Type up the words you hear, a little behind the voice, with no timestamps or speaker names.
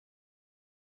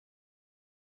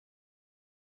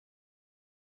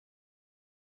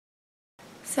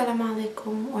السلام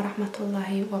عليكم ورحمة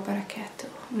الله وبركاته.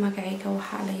 مقعيقة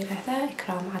وحالة يرهدا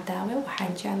إكرام عداوي وحان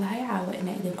جعلها عاوة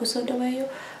إنا إذن كسو دويو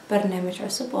برنامج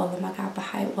عصب والله مقع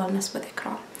بحاي والنسبة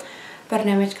إكرام.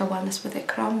 برنامج والنسبة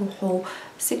إكرام وحو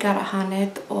سيقار أهانيد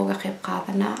وغا قيب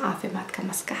قادنا عافيمات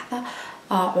كمسكحة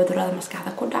عذورة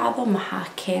مسكحة كود عضو محا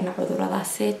كين عذورة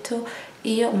سيتو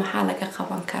iyo maxaa laga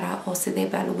qaban karaa oo sidee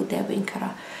baa lagu daaweyn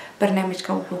karaa.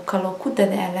 Barnaamijka wuxuu kaloo ku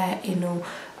dadaalaa inuu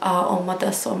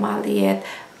ummada Soomaaliyeed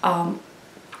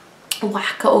wax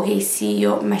ka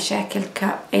ogeysiiyo mashaakilka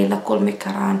ay la kulmi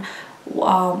karaan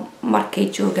markay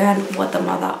joogaan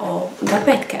wadamada oo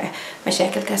galbeedka ah.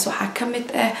 Mashaakilkaas waxaa ka mid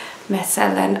ah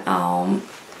masalan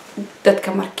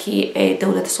dadka markii ay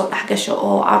dawladda soo dhaxgasho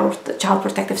oo caruurta Child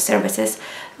Protective Services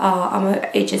ama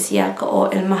agenciyaalka oo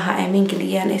ilmaha aamin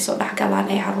geliyaan ay soo dhaxgalaan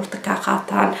ay caruurta ka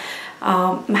qaataan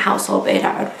maxaa sabab ay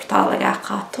caruurta laga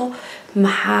qaato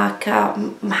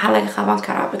maxaa laga qaban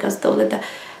karaa because dawladda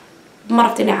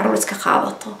marabta inay caruur iska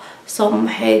qaadato soo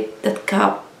maxay dadka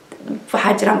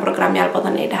waxaa jiraan programyaal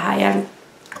badan ay dhahayaan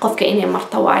qofka inay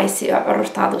marta waay si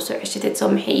caruurtaada soo ceshatid soo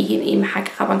maxay yihiin iyo maxaa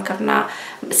ka qaban karnaa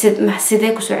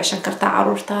sidee ku soo ceshan kartaa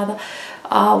caruurtaada.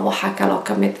 waxaa kaloo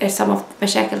ka mid some of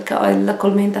mashaakilka oo la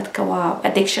kulmeen dadka waa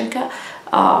addictionka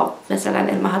masalan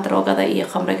ilmaha daroogada iyo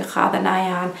khamriga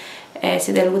qaadanayaan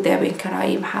sidee lagu daaweyn karaa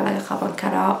iyo maxaa laga qaban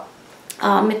karaa.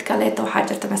 mid kaleeto waxaa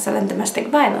jirta masalan domestic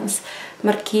violence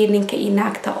markii ninka iyo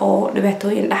naagta oo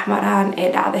dhibaatooyin dhexmaraan ee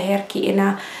dhacda heerkii ina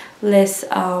les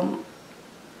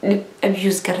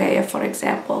abuse gareeyo for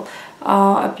example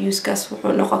abusekaas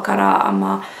wuxuu noqon karaa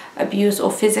ama abuse oo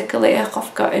physically ah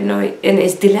qofka inay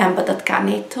isdilaanba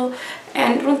dadkaneeto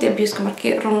and runtii abuseka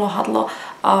markii run loo hadlo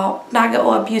naaga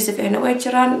oo abusive ahna way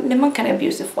jiraan nimankan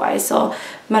abusive waay so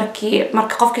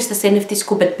marka qof kasta say naftiis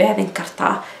ku badbaadin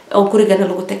kartaa oo gurigana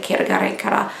lagu takeer gareyn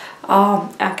karaa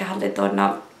aan ka hadli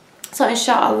doonaa. So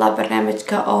inshallah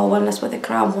barnaamijka oo Wellness with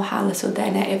Ikram waxaa la soo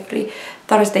daynaa every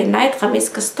Thursday night khamiis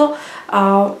kasto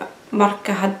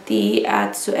marka haddii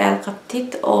aad su'aal qabtid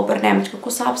oo barnaamijka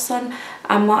ku saabsan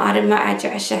ama arrimo aad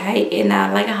jeceshahay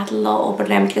ina laga hadlo oo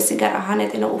barnaamijka si gaar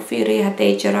ahaaneed ina u fiiriyo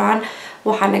hadday jiraan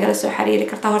waxaa nagala soo xiriiri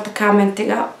kartaa horta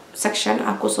commentiga section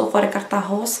aad kusoo qori kartaa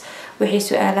hoos wixii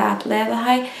su'aala aad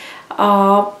leedahay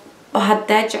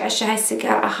haddaad jeceshahay si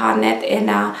gaar ahaaneed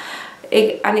ina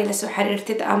ani la soo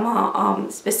xiriirtid ama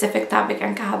specific topic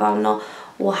aan ka hadalno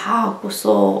waxaa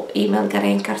kusoo email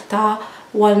gareyn kartaa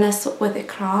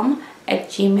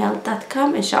wellnesswithikram@gmail.com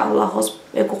inshallah hoos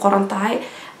ay ku qoran tahay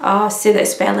sida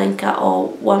spellinka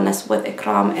oo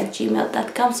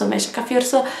wellnesswithikram@gmail.com so meesha ka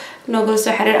fiirso nogala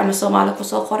soo xiriir ama Somali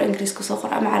kusoo qor Ingiriis kusoo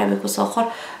qor ama Carabi kusoo qor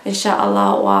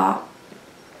inshallah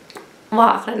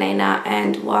waa aqrinaynaa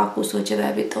and waa kusoo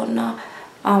jawaabi doonaa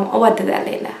waa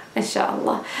dadaaleyna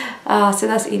inshallah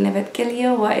sidaas ii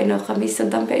nabadgelyo waa inuu khamiista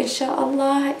dambe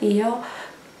inshallah iyo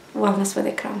Wellness with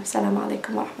Ikram. Assalamu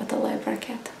alaikum wa rahmatullahi wa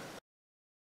barakatuh.